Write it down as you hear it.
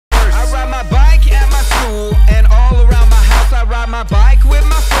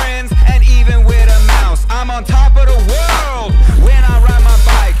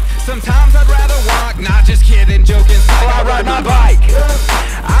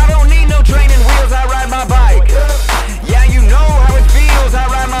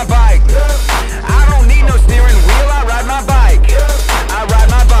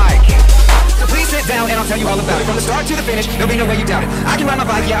finish, there'll be no way you doubt it. I can ride my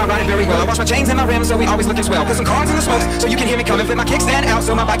bike, yeah, I ride it very well. I wash my chains and my rims, so we always looking swell. Put some carbs in the smokes, so you can hear me coming. Flip my kickstand out,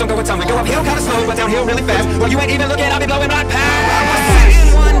 so my bike don't go a tumbling. Go uphill kinda slow, but downhill really fast. Well, you ain't even looking, I'll be blowing right past.